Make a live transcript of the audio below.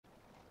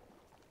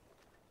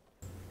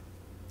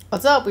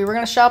What's up? We were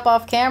gonna shop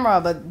off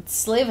camera, but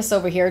Slavis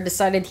over here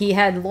decided he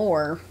had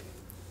lore.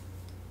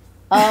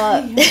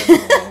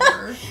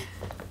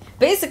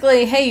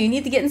 Basically, hey, you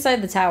need to get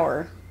inside the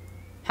tower.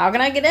 How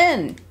can I get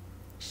in?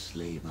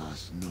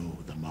 Slavas know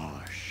the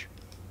marsh.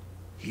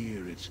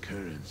 Hear its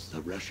currents,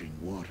 the rushing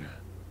water.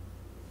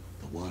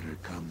 The water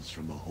comes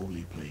from a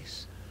holy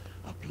place,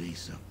 a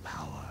place of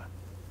power.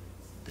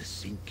 The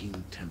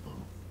sinking temple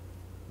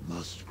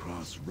must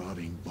cross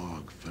rotting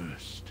bog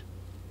first.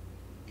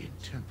 In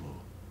temple,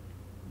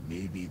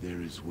 maybe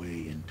there is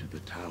way into the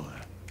tower.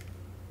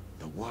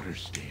 The water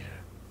stair.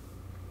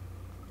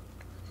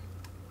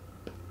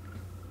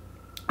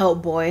 Oh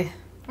boy.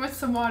 What's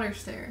the water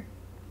stair?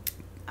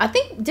 I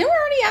think, didn't we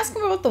already ask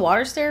him about the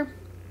water stair?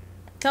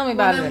 Tell me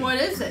about it. What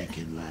is it?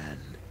 Vacant land.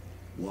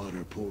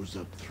 Water pours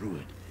up through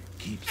it,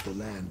 keeps the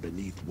land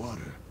beneath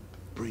water,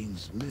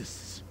 brings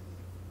mists.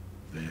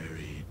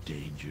 Very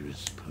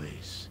dangerous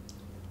place.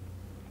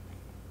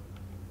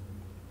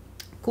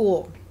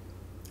 Cool.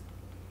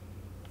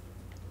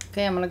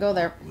 Okay, I'm gonna go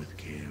there. With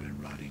care in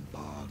rotting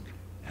bog,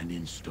 and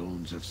in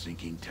stones of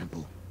sinking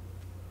temple.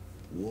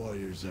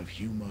 Warriors of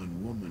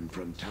human woman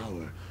from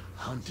tower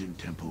hunt in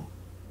temple.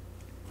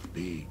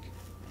 Big,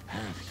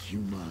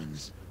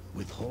 half-humans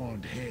with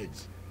horned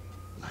heads,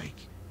 like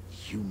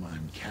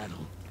human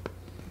cattle.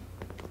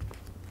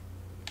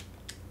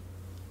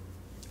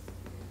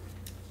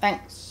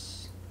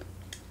 Thanks.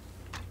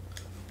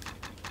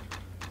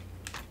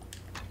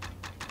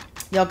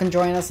 Y'all can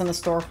join us in the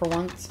store for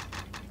once.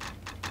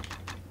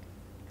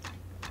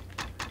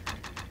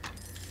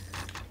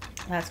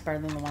 That's better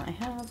than the one I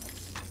have.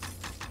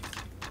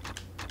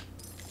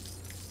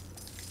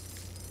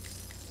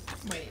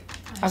 Wait.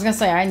 I was gonna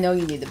say, I know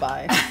you need to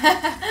buy.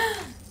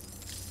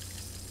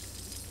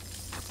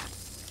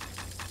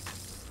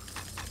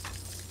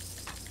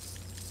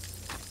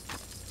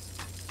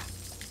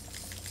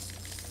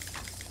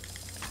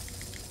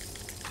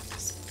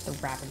 The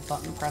rapid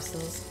button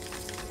presses.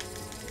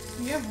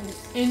 You have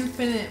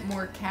infinite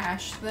more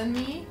cash than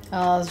me?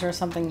 Is there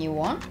something you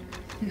want?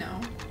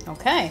 No.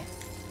 Okay.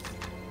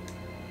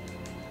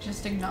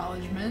 Just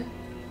acknowledgement.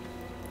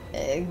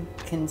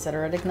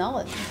 Consider it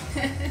acknowledged.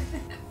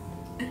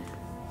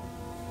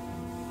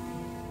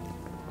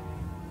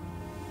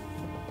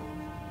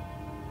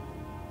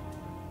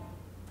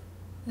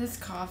 This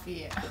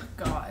coffee, oh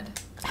god.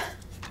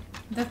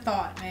 The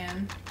thought,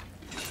 man.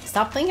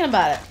 Stop thinking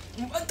about it.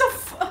 What the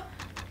fuck?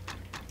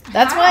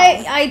 That's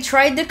why I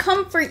tried to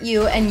comfort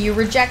you and you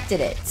rejected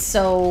it,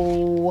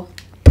 so...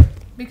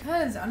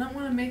 Because I don't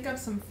want to make up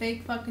some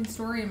fake fucking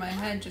story in my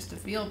head just to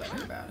feel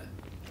better about it.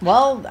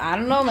 Well, I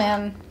don't know,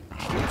 man.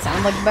 It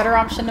sounds like a better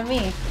option to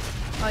me.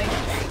 Like,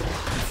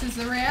 this is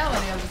the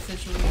reality of the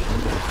situation.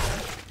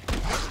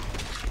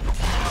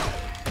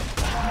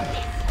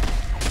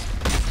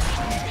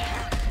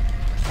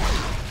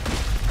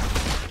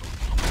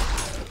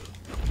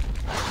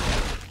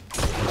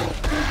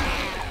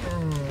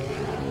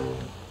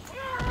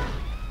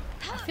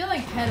 I feel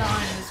like head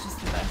on is just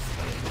the best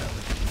way to go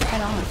with these.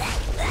 Head on.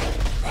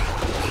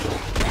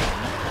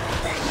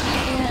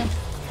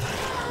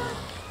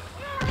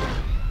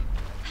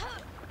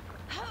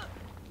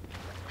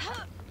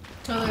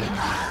 Totally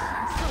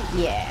not.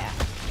 Yeah.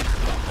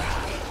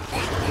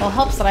 Well, it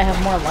helps that I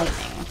have more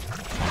lightning.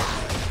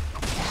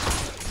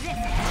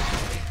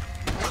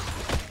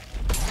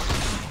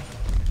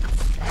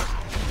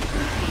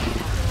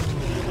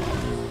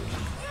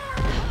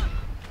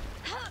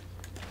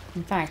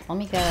 In fact, let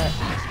me get...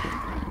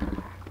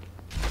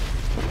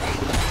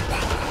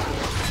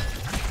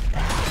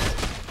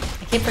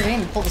 I keep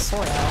forgetting to pull the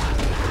sword out.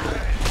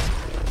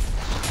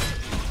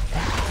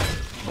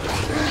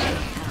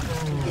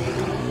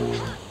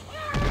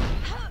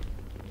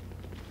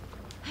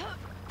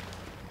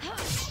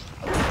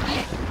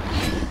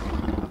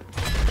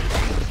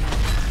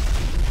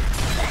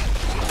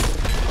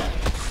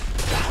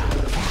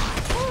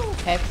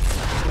 Okay.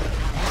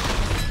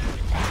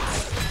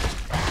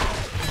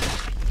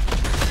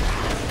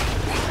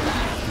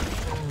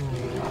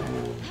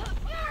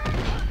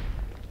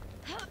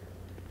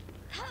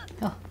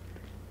 Oh,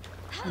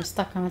 I'm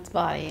stuck on its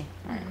body.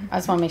 All right. I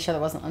just want to make sure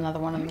there wasn't another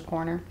one in the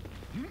corner.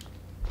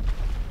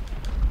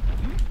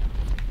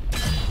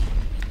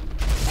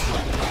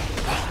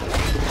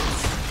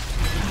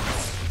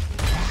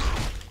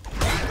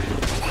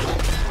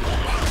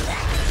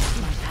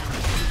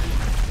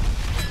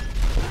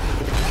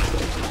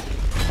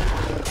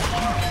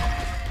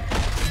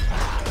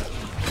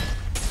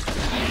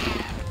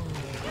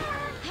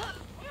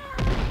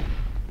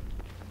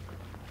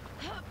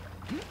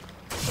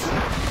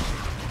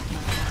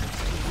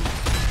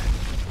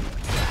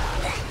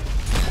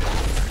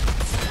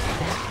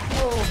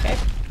 Okay.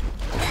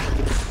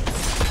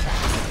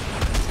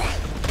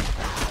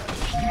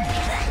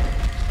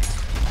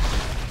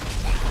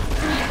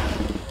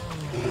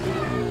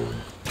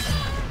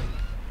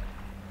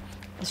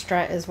 The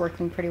strat is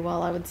working pretty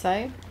well, I would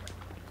say.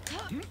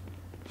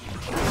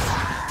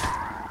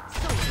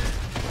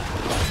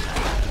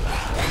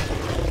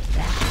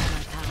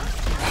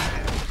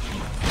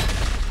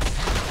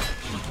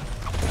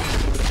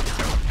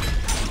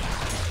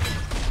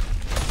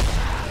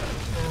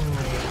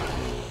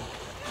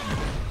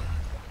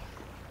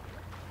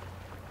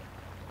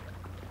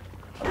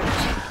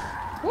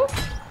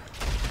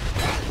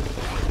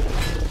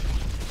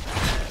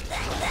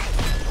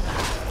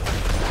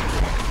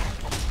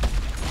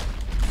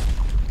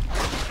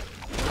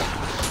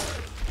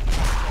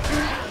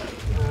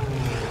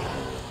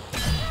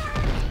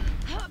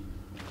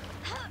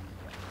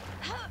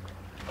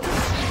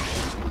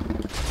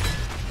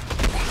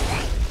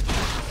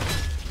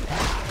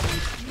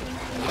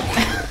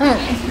 Yeah,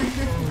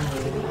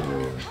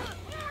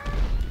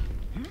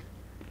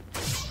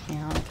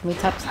 can we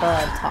touch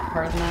the top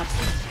part of the map?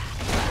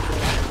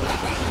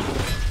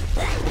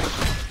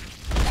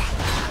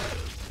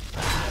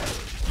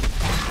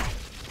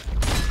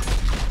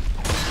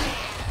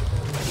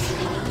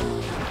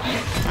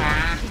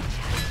 Ah.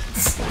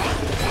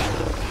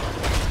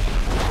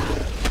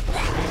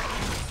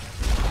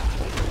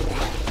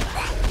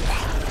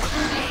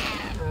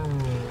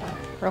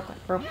 Real quick,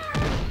 real quick.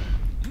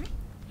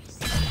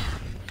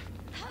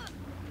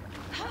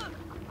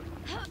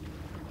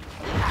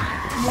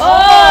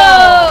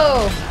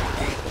 Whoa!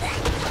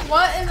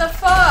 What in the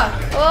fuck?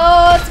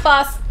 Oh, it's a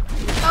boss.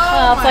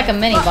 Oh, it's like a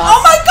mini boss.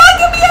 Oh my god,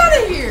 get me out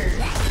of here!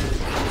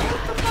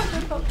 What the fuck? I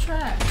felt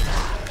trapped.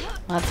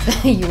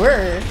 That's you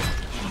were.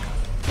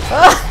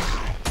 Oh.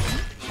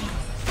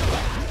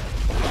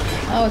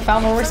 Oh, we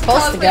found where we're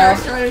supposed to go.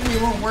 Strategy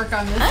won't work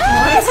on this one.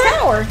 It's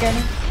not working.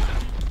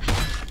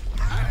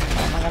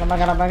 Oh my god, oh my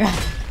god, oh my god.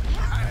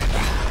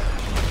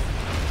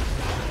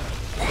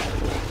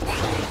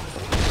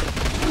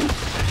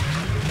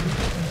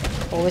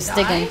 Oh, it's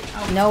digging.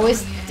 No,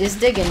 it's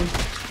digging.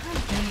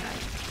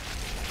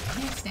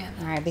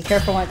 Alright, be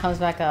careful when it comes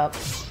back up.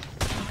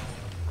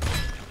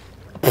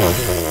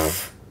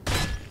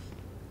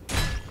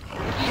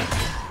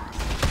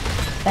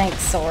 Thanks,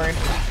 sword.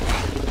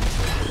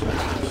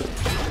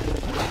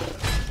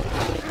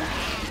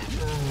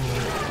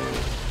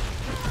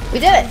 We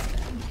did it!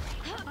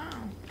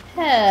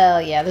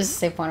 Hell yeah, there's a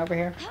save point over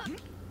here.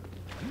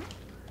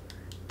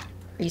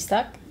 Are you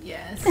stuck?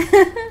 Yes.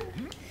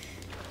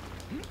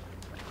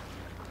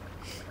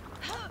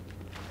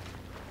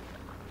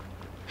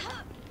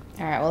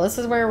 Alright, well this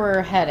is where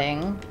we're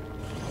heading.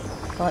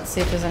 So let's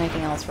see if there's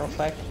anything else real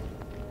quick.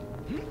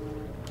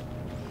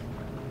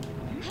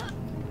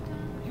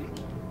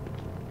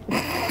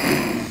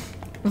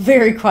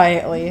 Very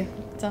quietly.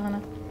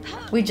 Donna.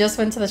 We just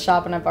went to the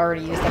shop and I've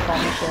already used up all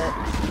my shit.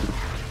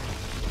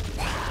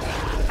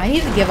 I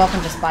need to give up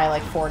and just buy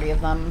like 40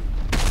 of them.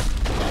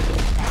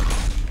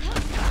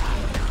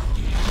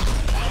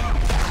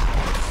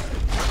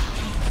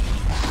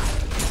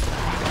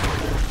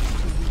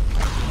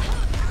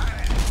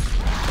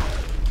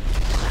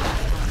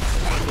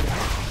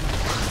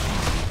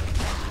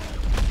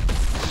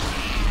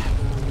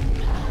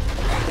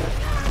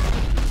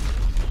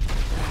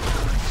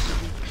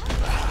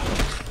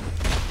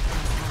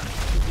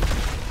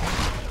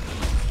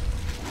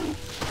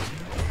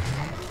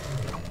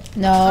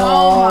 No,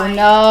 oh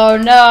no,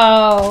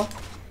 no.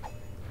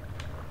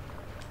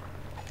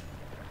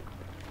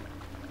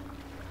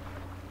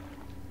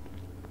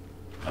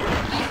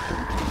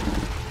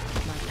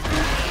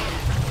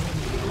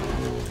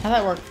 How'd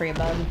that work for you,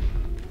 bud?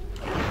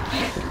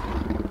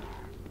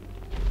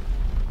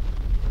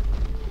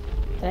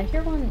 Did I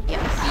hear one?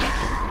 Yes.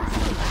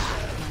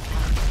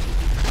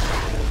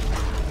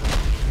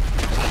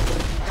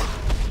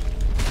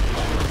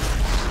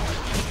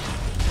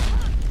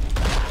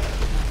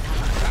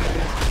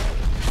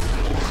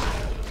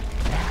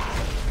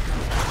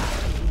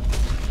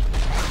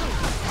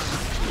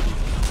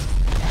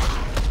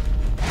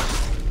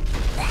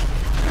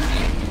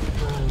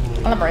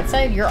 On the bright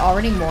side, you're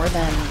already more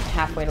than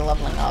halfway to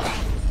leveling up.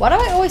 Why do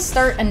I always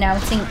start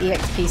announcing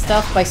EXP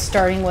stuff by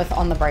starting with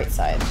on the bright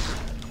side?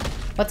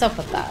 What's up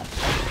with that?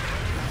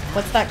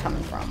 What's that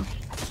coming from?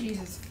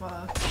 Jesus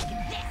fuck.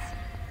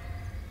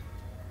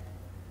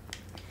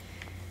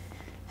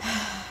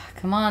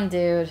 Come on,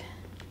 dude.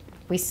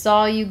 We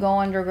saw you go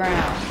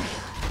underground.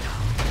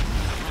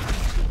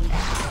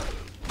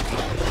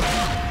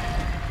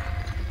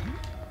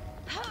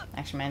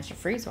 Actually managed to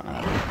freeze one of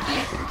them.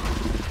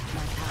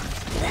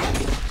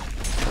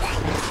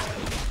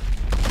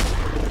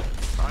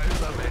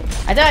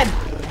 I died.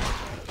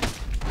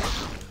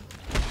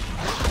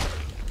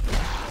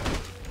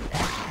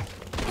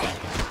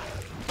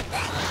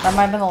 That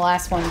might have been the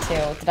last one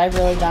too. Did I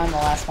really die in the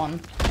last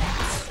one?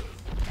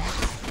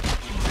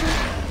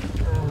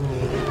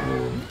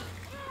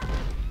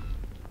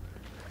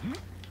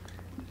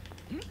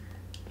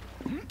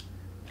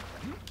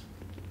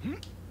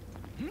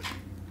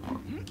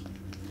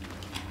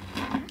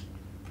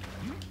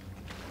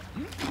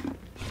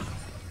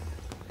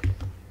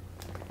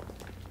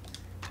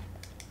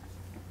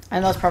 I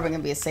know it's probably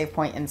going to be a save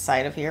point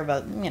inside of here,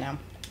 but, you know.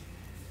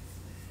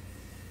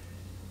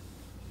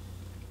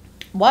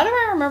 Why do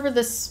I remember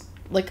this,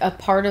 like, a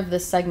part of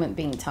this segment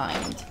being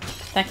timed?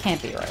 That can't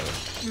be right.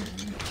 I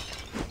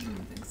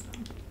don't think so.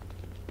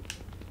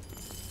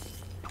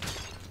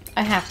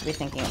 I have to be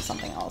thinking of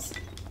something else.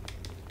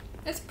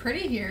 It's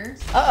pretty here.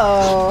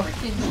 Uh-oh.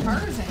 Freaking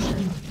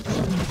Tarzan.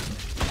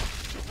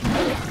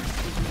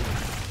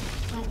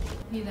 Oh,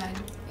 he died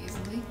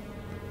easily.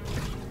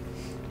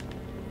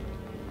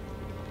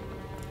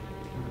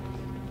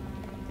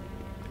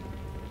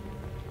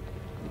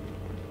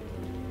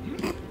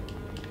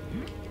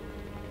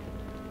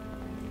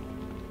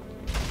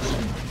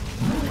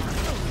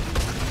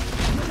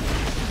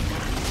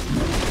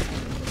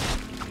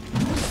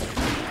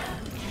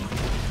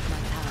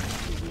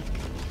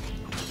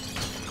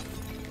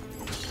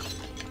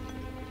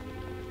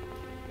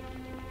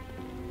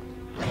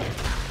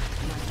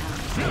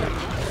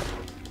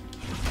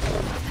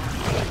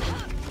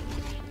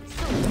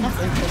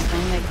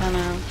 kind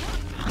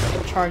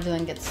of charge and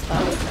then get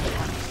stuck.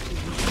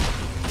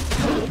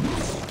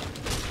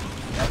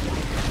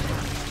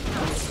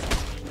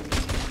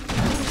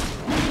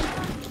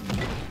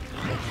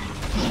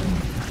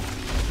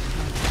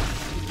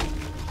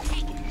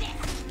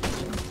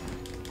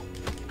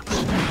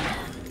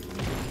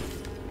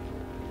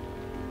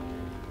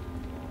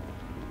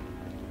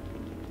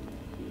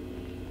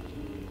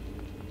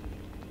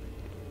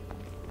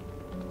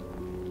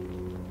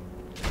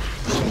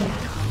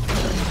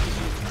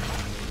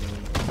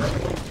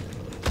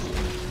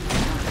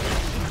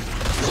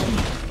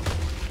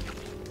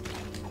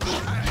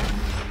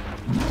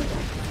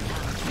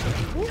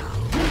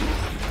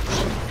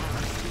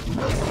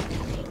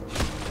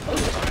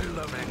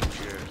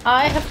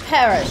 I have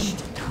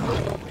perished.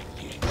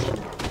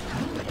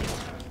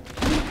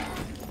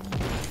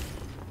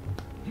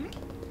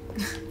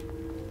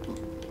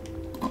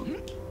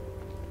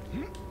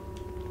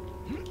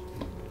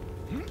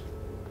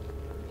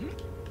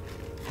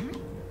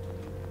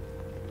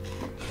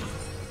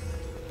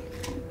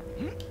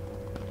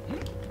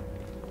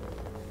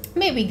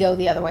 Maybe go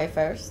the other way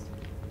first.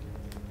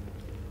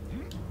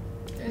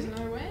 There's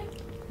another way?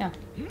 Yeah.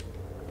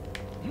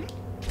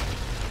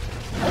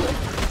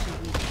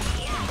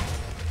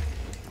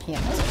 He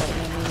almost killed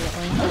me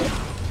immediately.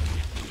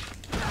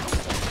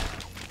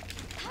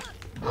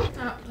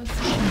 Oh, let's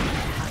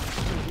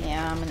see.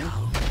 Yeah, I'm in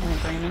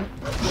agreement.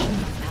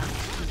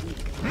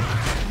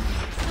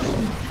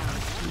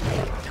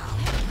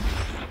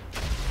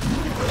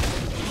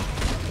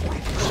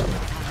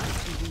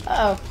 Uh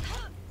oh.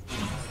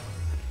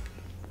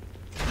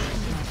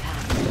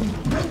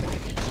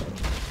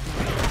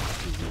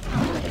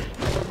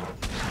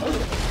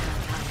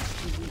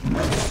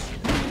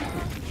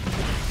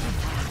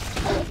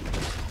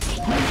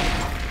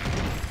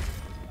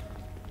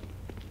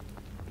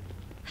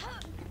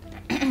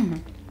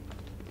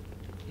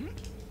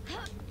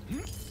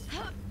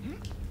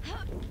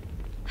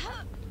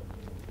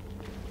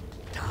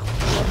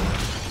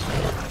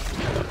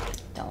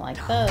 Don't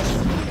like this.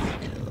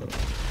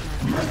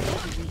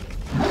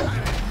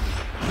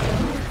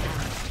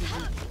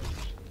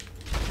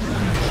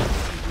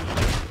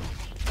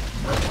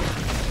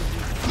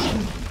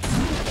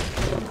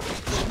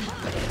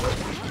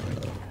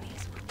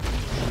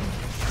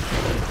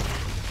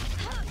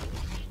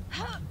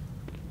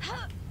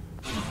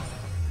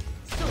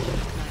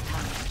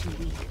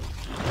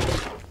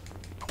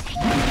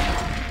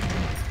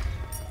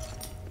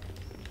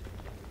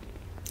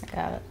 I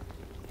got it.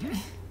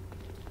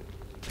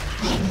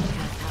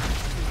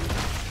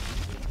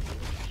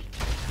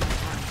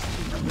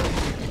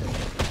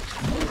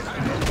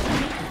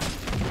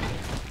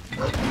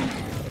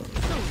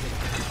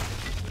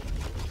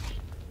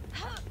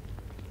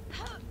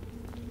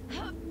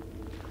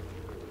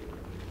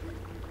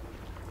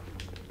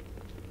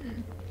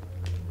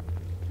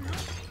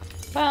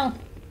 Well.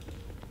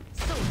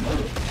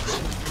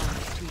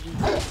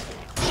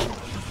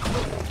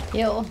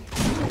 Heal.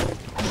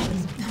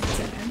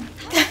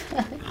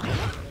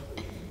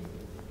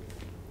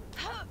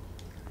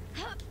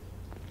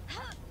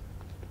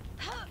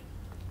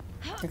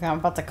 Okay, I'm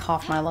about to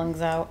cough my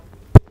lungs out.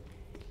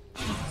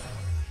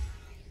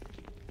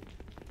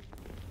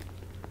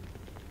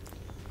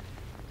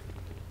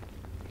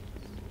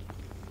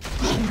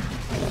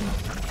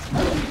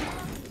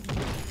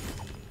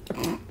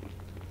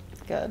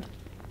 Good.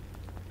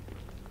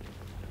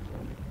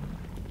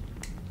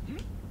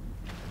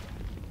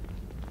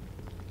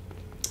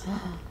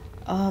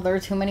 Oh, there are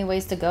too many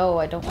ways to go.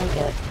 I don't like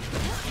it.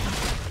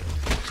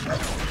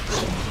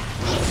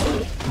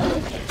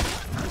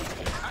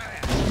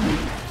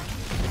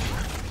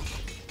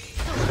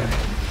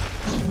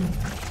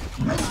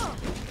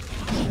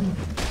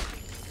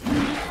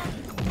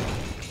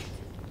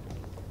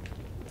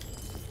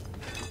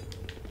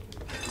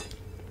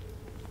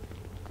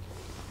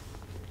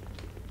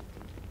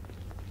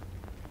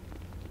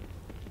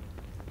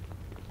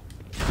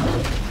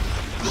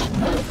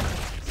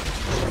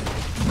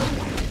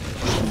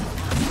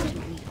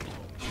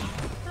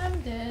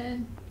 I'm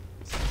dead.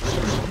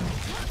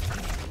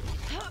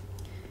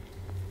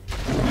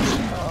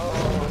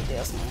 Oh,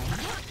 yes.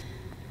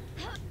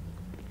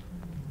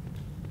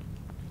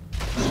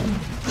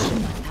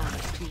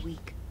 Too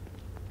weak.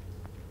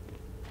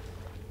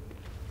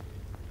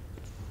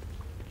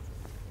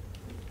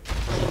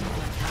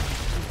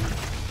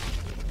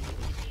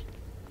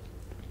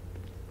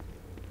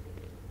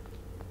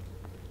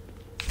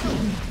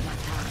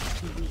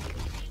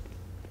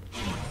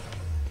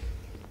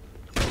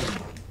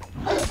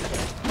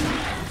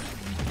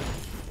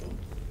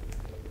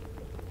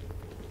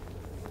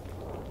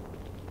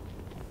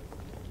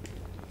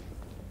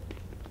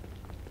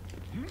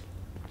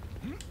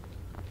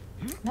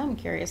 Now I'm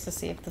curious to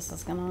see if this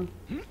is gonna...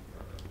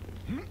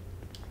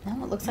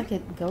 No, it looks like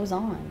it goes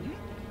on.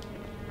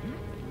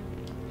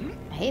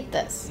 I hate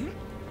this.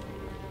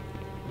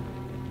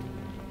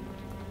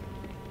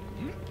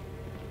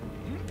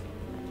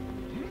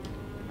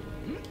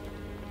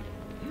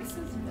 This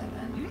is dead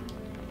end.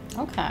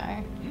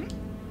 Okay.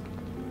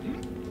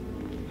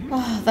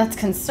 Oh, that's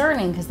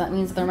concerning because that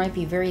means there might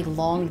be very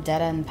long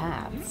dead-end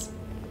paths.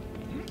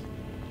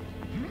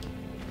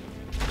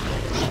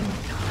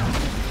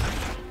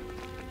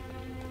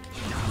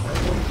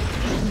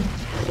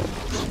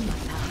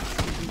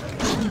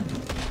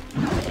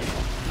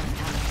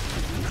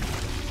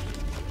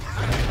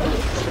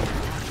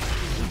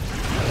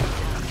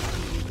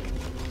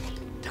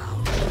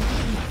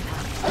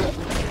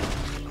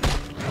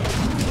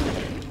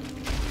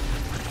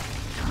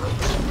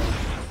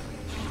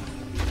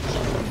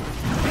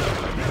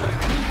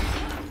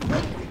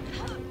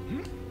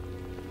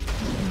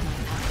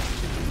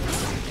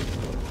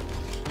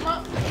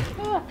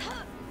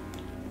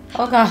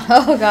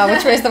 Oh god,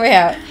 which way is the way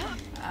out?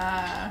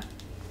 I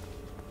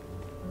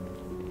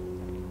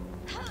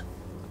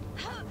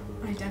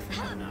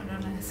definitely don't know,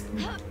 don't ask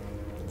me.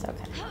 It's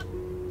okay.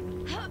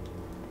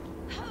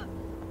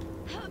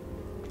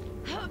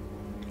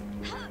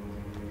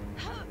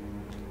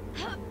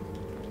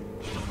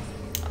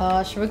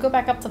 Should we go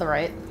back up to the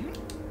right?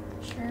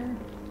 Sure.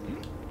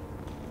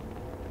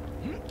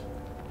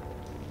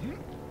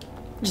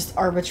 Just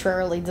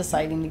arbitrarily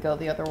deciding to go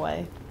the other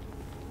way.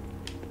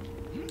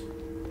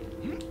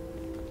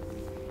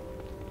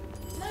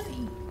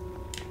 Money.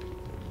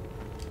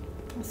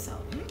 I'll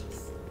sell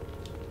these.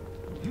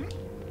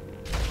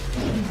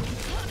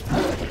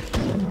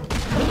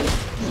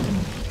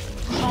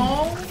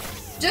 Oh,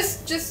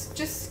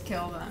 just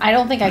kill them. I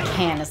don't think I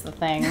can is the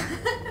thing.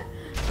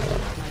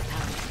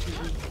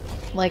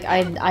 Like,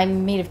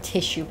 I'm made of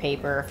tissue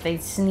paper. If they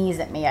sneeze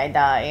at me, I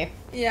die.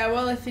 Yeah,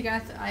 well, if you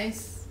got the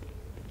ice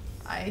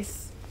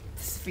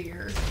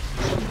sphere,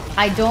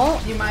 I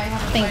don't you might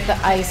have to think fight the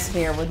it ice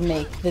again. sphere would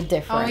make the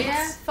difference. Oh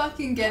yeah,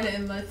 fucking get it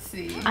and let's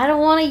see. I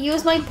don't want to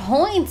use my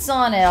points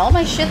on it. All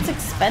my shit's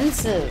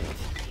expensive.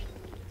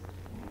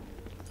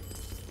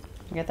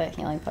 You get that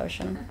healing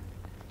potion?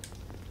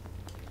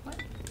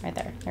 What? Right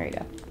there. There you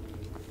go.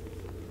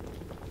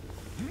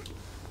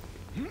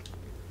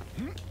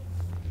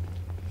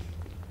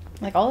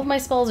 Like, all of my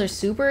spells are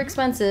super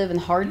expensive and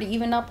hard to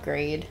even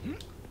upgrade.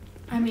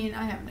 I mean,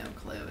 I have no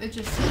clue. It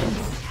just seems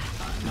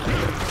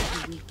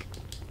fun.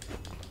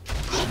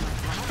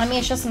 I mean,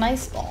 it's just an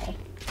ice ball.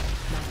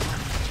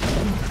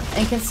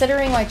 And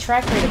considering my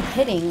track rate of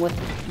hitting with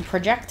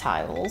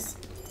projectiles,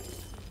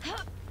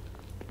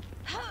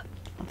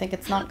 I think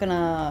it's not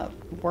gonna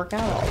work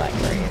out all that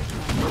great.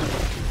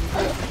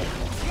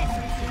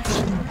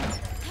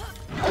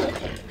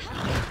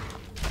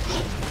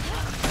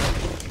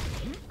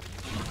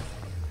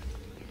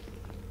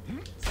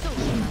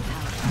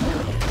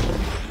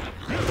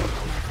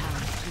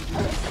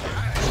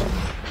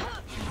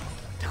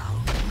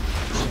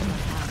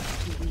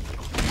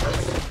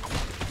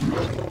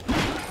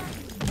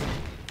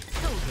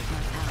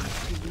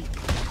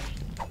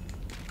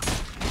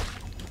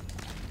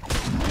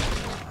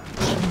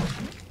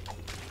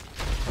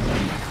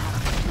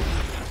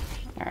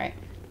 Alright.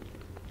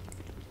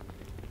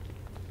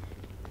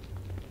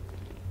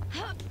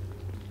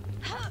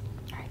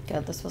 Alright,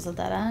 good. This was a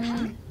dead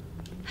end.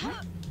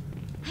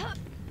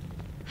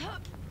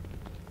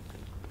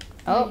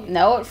 Oh,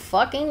 no, it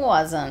fucking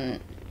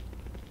wasn't.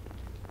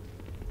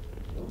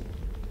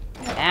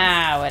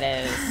 Now it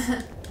is.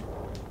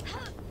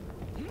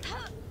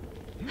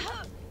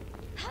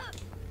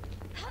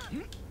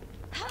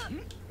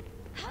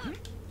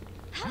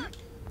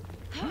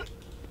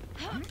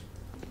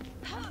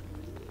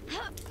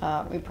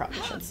 We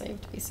probably should save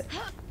to be safe.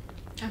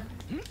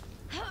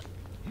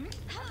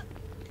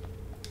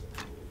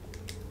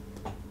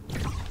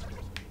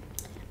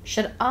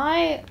 Should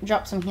I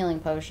drop some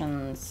healing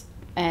potions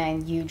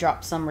and you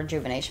drop some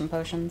rejuvenation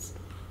potions?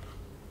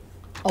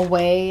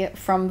 Away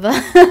from the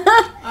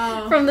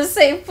from the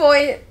save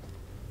point.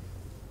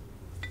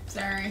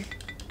 Sorry.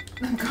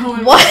 I'm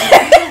going. What?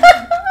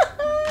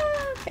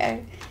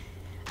 Okay.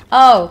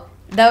 Oh,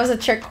 that was a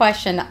trick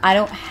question. I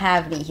don't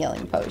have any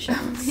healing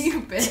potions.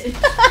 You bitch.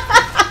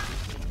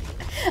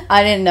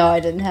 I didn't know I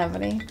didn't have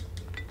any.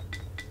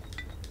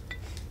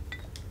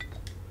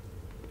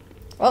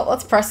 Well,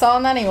 let's press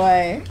on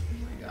anyway.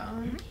 Oh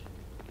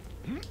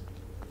my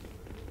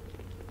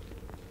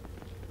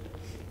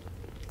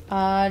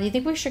god. Do you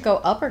think we should go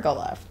up or go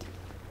left?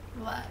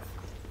 Left.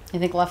 You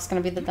think left's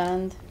gonna be the dead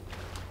end?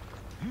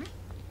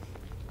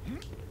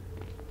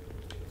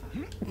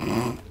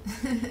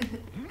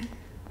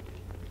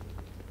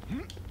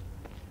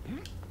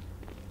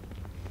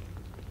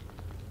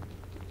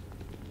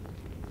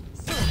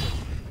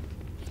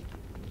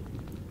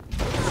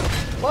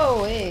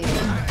 Whoa, hey.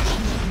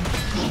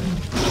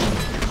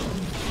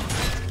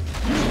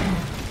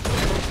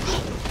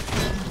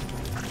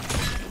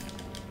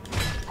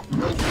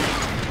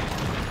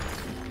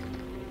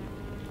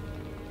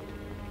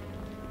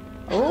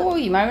 Oh,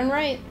 you might have been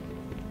right.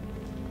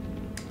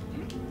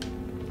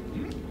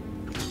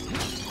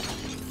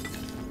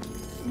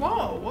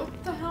 Whoa,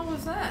 what the hell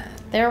was that?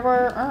 There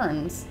were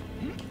urns.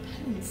 I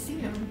didn't see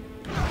him.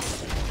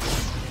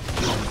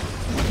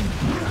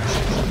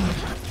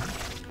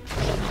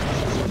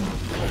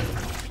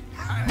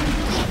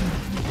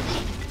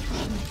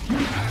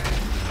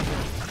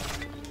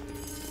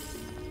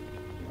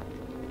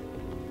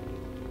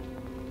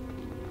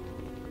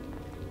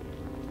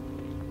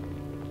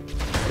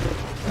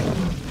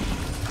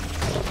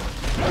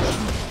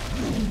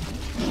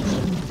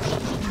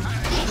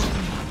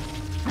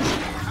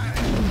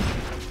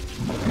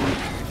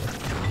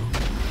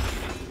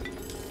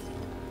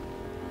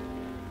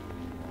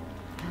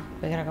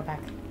 gotta go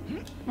back.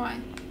 Why?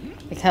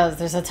 Because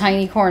there's a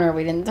tiny corner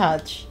we didn't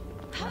touch.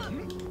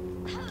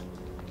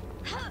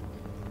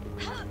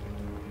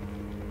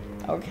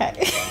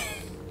 Okay.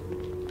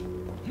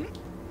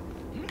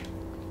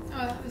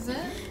 Oh, that was it?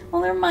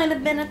 Well, there might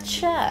have been a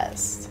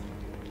chest.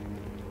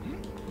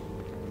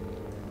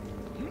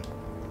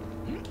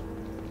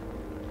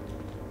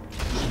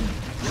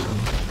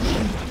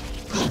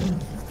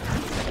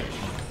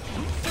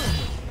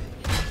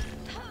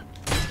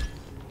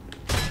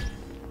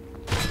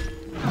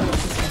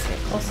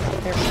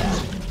 There we go.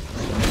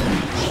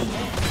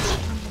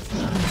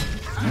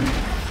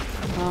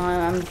 Oh,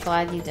 I'm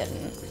glad you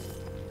didn't.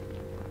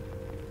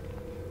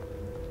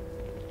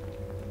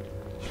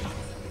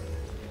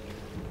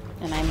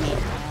 And I made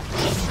that.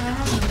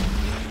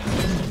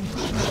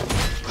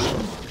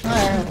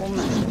 Alright, we'll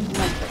make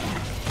it.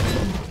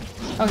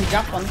 Oh, you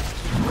dropped one.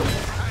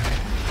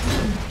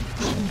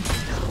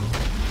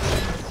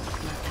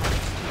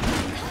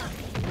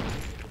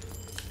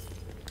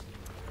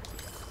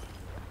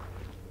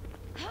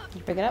 Did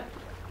you pick it up?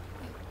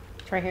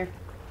 It's right here.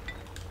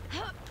 I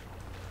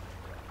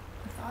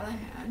thought I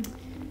had.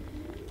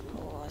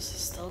 Oh, this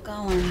is still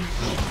going.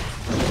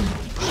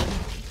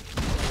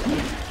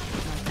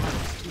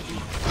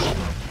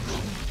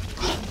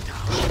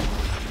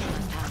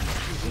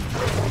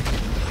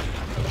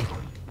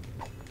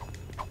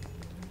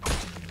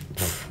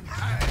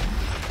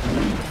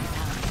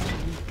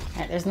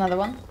 Alright, there's another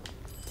one.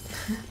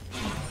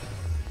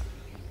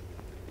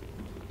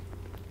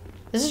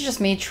 This is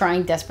just me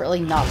trying desperately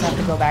not to have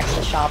to go back to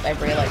the shop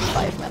every, like,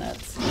 5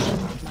 minutes.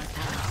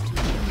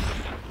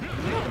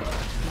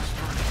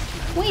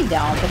 We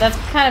don't, but that's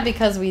kind of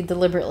because we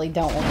deliberately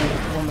don't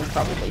when we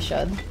probably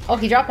should. Oh,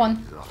 he dropped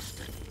one.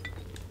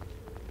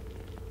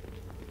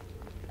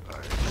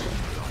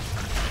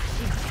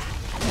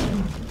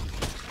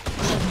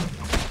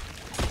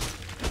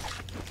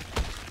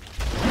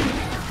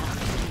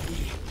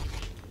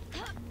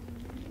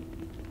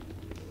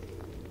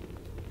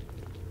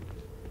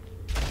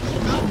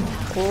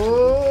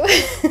 Ooh.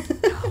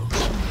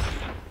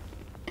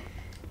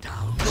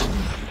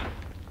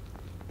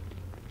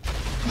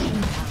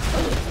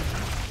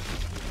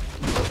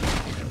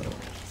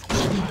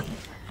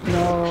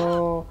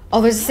 No.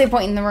 Oh, there's a save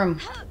point in the room.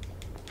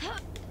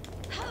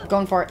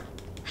 Going for it.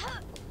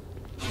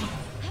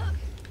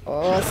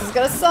 Oh, this is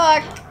gonna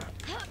suck.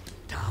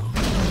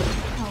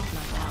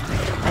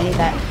 I need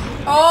that.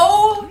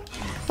 Oh!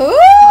 Ooh!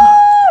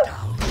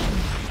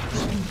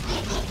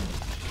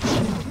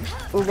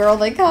 Ooh, girl,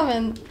 they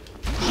coming.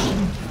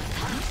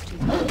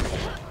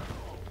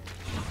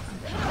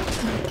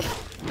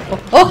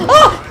 Oh, oh,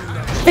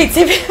 oh! Wait,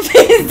 save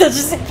it. That's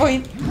just a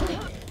point.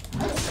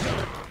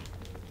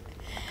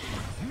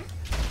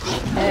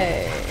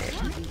 Hey.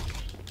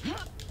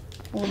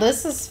 Well,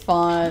 this is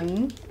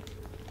fun.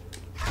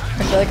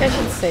 I feel like I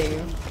should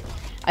save.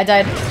 I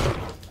died.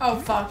 Oh,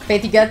 fuck.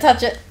 Faith, you gotta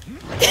touch it.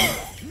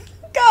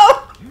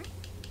 Go!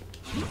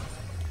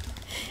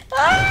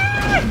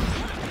 Ah!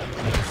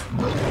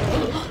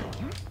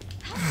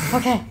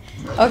 Okay.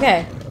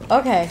 Okay.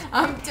 Okay.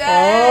 I'm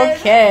dead.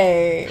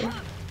 Okay.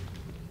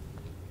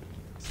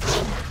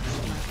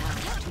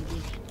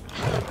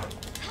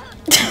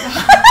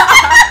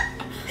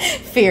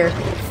 Fear.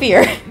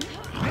 Fear.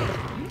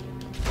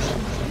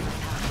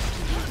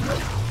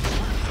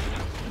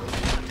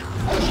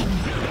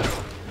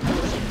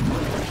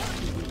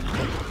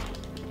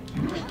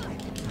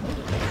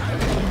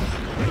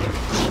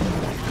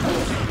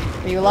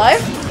 Are you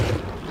alive?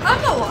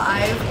 I'm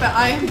alive, but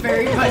I am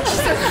very much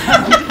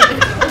surrounded.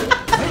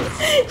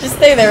 Just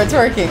stay there, it's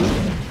working.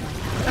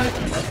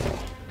 Okay.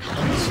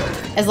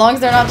 As long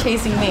as they're not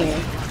chasing me.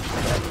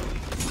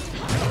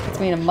 Puts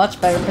me in a much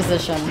better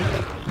position.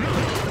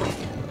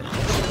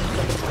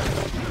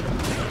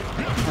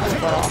 Let's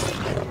go off.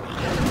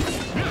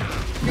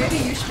 Maybe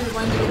you should be the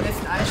one doing this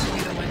and I should be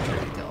the one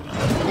trying to kill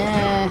them.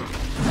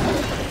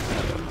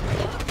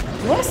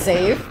 You wanna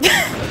save?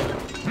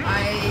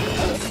 I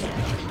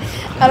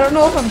I don't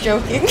know if I'm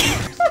joking.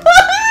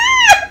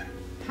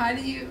 How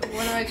do you...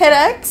 What do I... Hit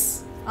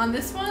X. On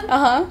this one?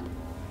 Uh-huh.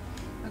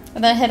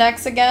 And then hit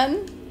X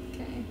again.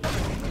 Okay.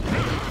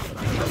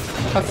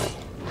 Okay.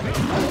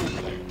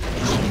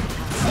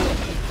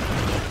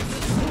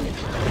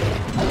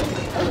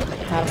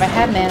 God, if I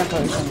had mana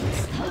potions.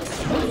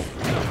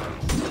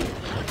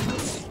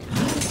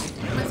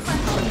 What's my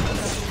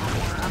health?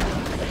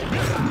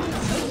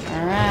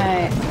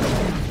 Alright.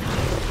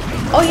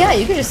 Oh yeah,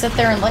 you could just sit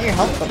there and let your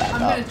health go back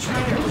I'm up. gonna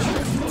try to...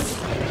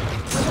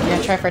 You're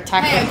gonna try for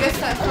attack. Hey, I guess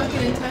that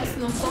fucking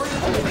intestinal sword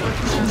is working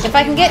out. If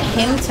I can get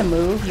him to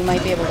move, you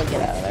might be able to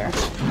get out of there.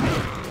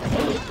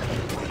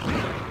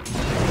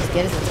 Just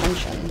get his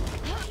attention.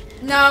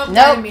 No, Nope.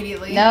 not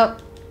immediately. Nope.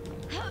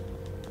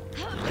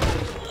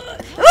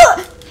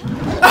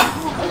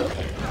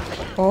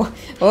 Oh,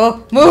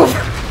 oh, move!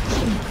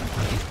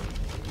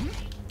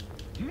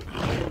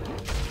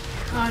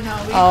 Oh no,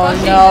 we Oh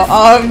fucking no, just-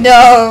 oh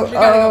no, We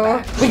gotta go oh.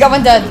 back. We got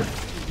one dead.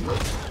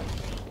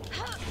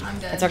 I'm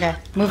dead. It's okay.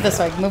 Move this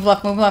way. Move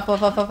left, left,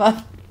 left, left,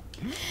 left.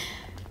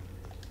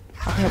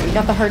 Okay, we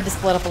got the herd to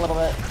split up a little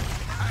bit.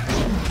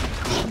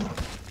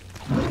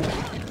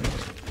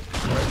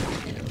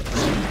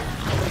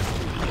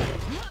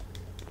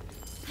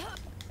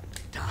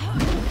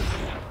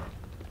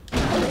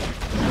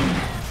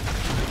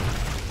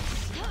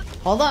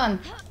 Hold on.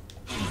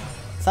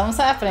 Something's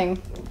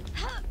happening.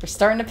 We're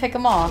starting to pick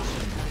them off.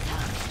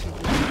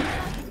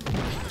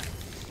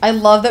 I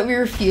love that we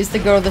refuse to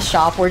go to the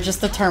shop. We're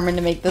just determined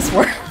to make this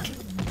work.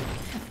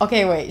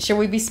 Okay, wait. Should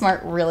we be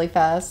smart really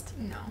fast?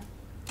 No.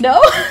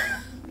 No?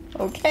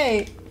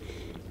 Okay.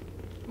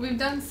 We've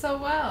done so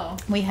well.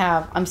 We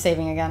have. I'm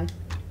saving again.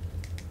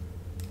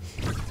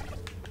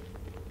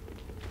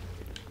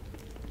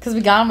 Because we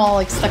got them all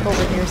like stuck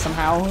over here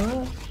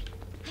somehow.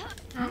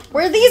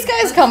 Where'd these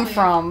guys come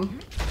from?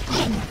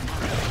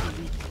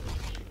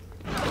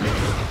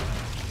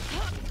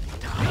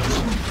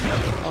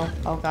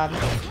 Oh god.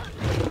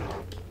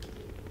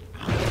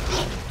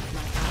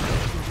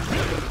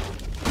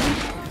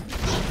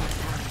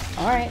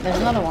 Alright, there's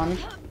another one.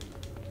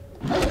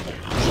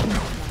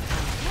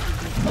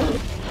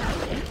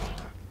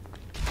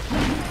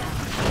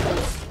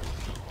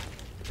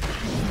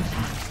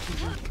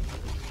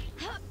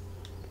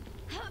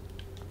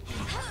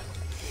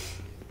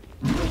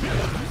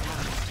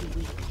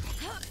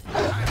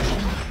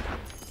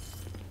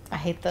 I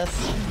hate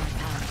this.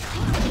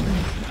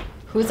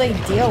 Whose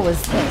idea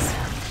was this?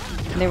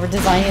 They were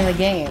designing the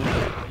game.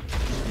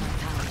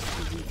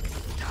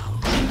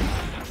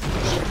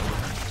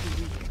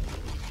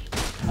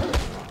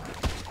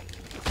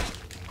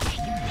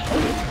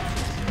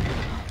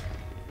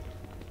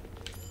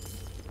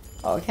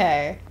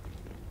 Okay.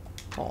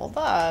 Hold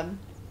on.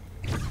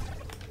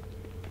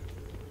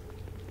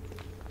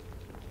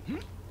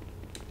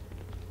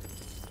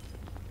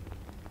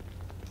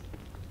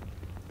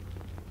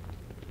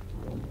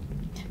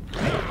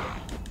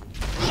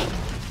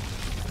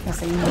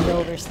 I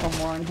know there's still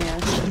more in here.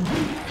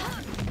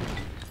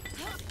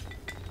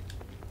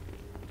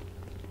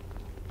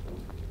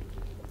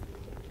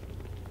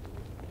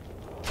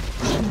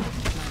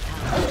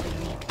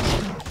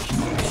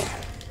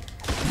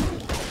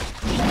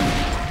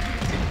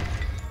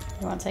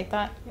 You want to take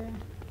that? Yeah.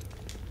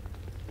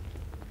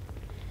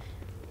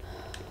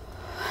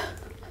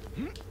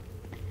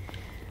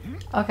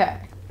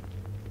 Okay.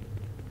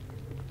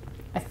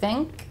 I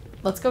think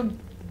let's go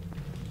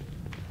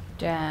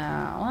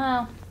down.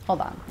 Well,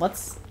 hold on.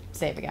 Let's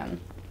save again.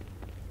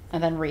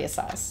 And then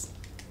reassess.